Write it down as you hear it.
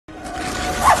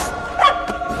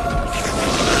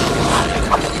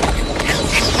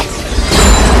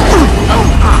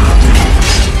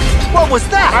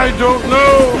I don't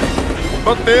know,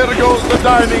 but there goes the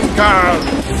dining car.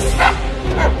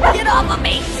 Get off of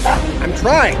me! I'm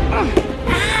trying.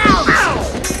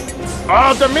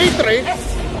 Ow! Dimitri,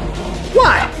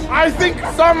 What? I think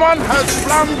someone has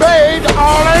flambéed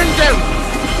our engine.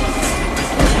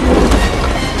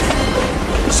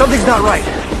 Something's not right.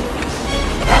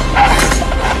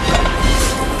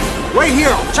 Wait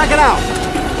here, check it out.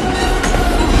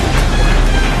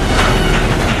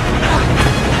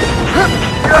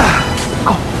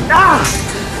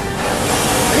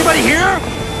 Anybody here?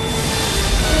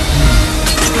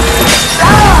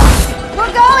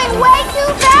 We're going way too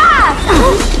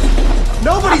fast!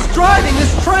 Nobody's driving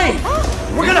this train.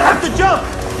 We're gonna have to jump.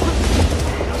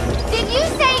 Did you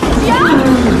say jump?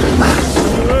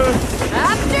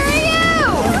 After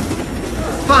you!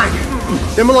 Fine.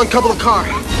 Then we'll uncouple the car.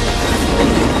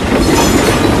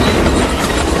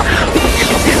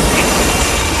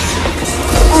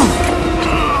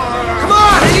 Come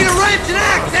on! I need a wrench, an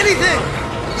axe, anything!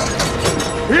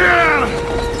 Here!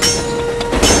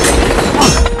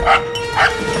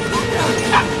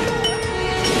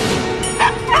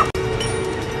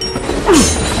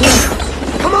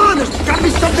 Come on! There's gotta be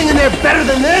something in there better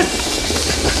than this!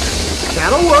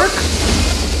 That'll work!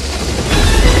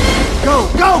 Go,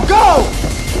 go, go!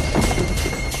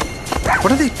 What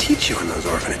do they teach you in those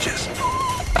orphanages?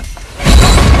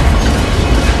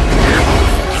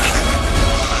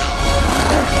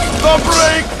 The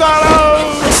brake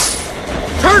down!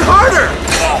 Turn harder!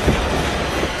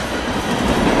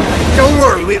 Don't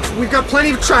worry, we've got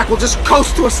plenty of track. We'll just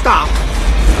coast to a stop.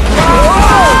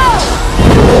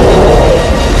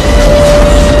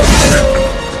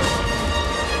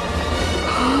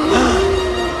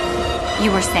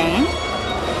 You were saying?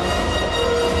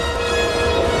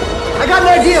 I got an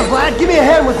idea, Vlad. Give me a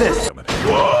hand with this.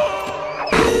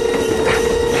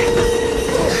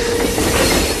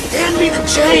 Hand me the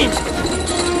chain!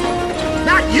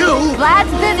 Not you!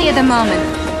 Vlad's busy at the moment.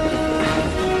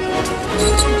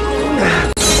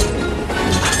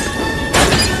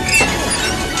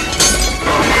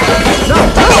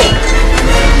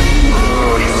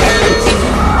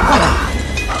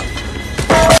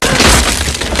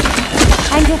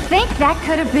 And to think that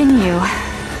could have been you.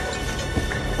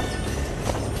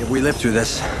 If we live through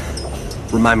this,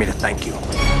 remind me to thank you.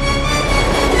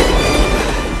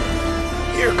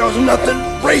 Here goes nothing.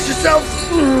 Brace yourself.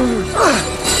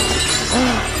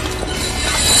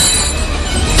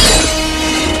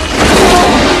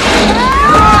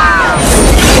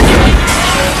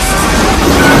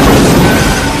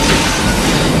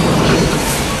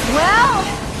 Well,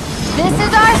 this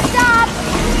is our stop.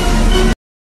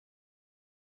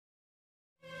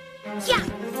 Yeah.